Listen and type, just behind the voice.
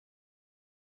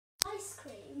ice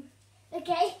cream.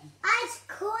 Okay, ice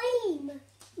cream.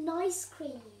 Nice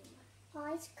cream.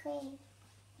 Ice cream.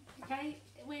 Okay,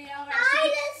 we are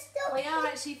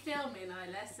actually filming,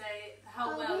 Isla, so the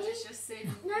whole world is just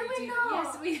seeing. No, we're not.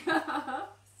 Yes, we are.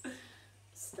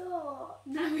 Stop.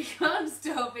 No, we can't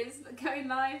stop. It's going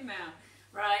live now.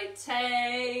 Right,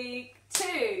 take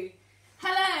 2.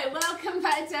 Hello, welcome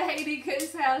back to Hayley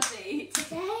Cooks Healthy.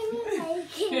 Today we're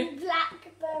making Black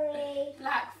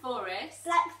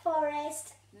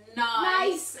Forest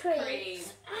nice cream. cream.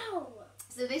 Ow.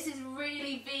 So this is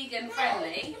really vegan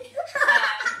friendly.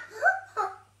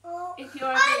 If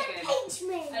you're a vegan. Pinch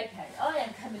me. Okay, I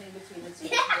am coming in between the two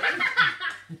of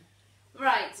you.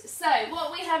 Right, so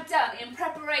what we have done in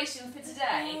preparation for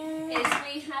today is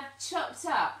we have chopped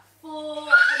up 4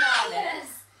 bananas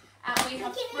and we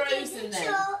have frozen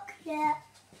them.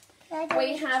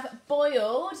 We have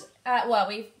boiled,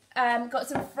 we've got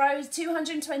some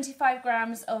 225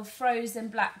 grams of frozen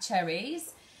black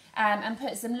cherries and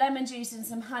put some lemon juice and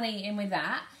some honey in with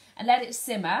that and let it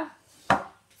simmer.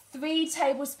 3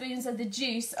 tablespoons of the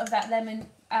juice of that lemon,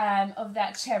 of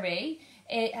that cherry.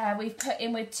 We've put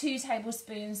in with 2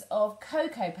 tablespoons of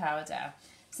cocoa powder.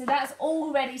 So that's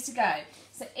all ready to go.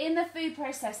 So in the food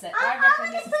processor, I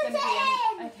reckon this is going to be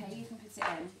okay, you can put it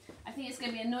in. I think it's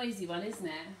going to be a noisy one, isn't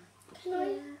it?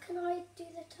 Can I do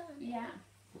the turn? Yeah.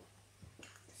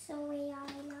 Sorry,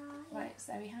 Isla. Right,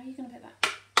 Zoe, how are you going to put that?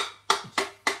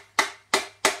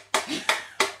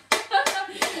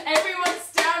 Everyone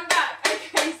stand back.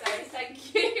 Okay, Zoe,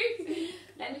 thank you.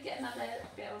 Let me get another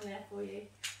bit on there for you.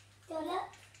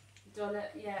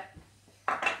 Dollop, yeah.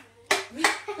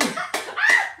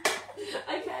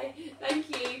 Okay, thank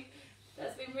you.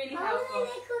 That's been really helpful. I want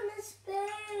to lick on the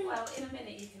spoon. Well, in a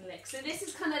minute you can lick. So this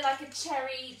is kind of like a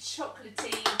cherry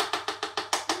chocolatey.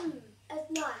 It's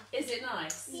nice. Is it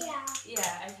nice? Yeah.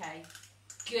 Yeah, okay.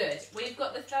 Good. We've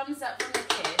got the thumbs up from the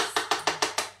kids.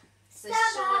 So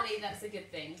surely that's a good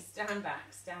thing. Stand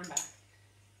back, stand back.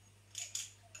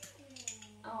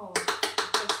 Oh,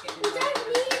 we don't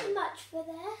need much for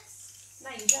this. No,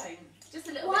 you don't. Just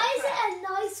a little bit. Why is it an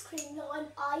ice cream, not an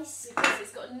ice cream? Because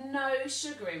it's got no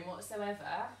sugar in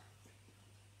whatsoever,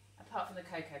 apart from the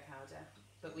cocoa powder.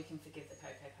 But we can forgive the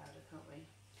cocoa powder, can't we?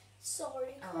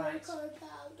 Sorry, Alright. cocoa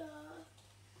powder.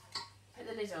 Put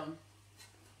the lid on.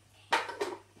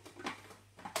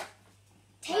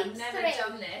 Take I've never 3.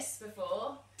 done this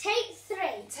before. Take 3.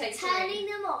 Take 3. Turning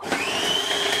them off.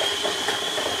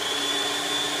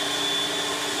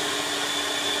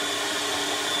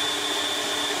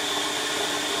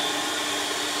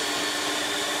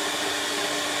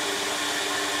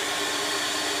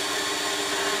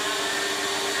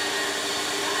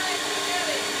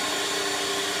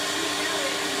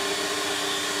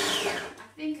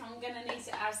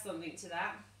 Something to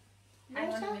that.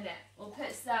 Hang on a minute. We'll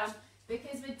put some,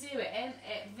 because we're doing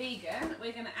it vegan,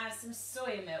 we're going to add some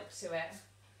soy milk to it.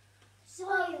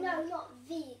 Soy? No, not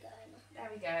vegan. There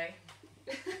we go.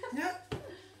 Yep.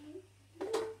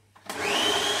 Basically,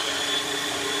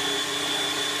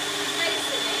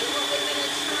 what we're going to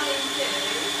try and do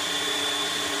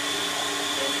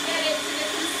is get it to the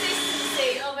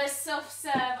consistency of a soft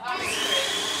serve ice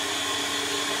cream.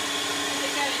 Is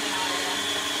it going now, Ida?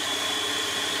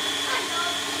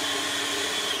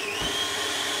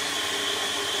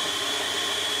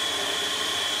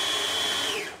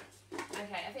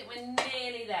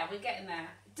 We're getting there.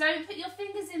 Don't put your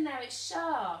fingers in there, it's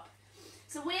sharp.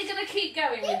 So we're going to keep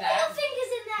going with that. Put your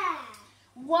fingers in there.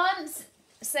 Once,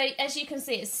 so as you can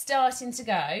see, it's starting to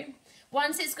go.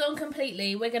 Once it's gone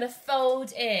completely, we're going to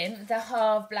fold in the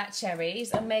halved black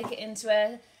cherries and make it into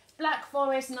a Black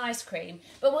Forest nice cream.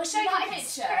 But we'll show you a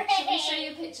picture. Shall we show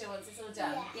you a picture once it's all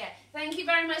done? Yeah. Thank you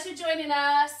very much for joining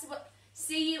us.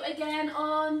 See you again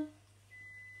on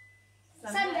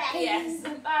Sunday. Yes.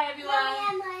 Bye, everyone. Mommy,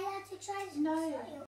 am I allowed to try? No.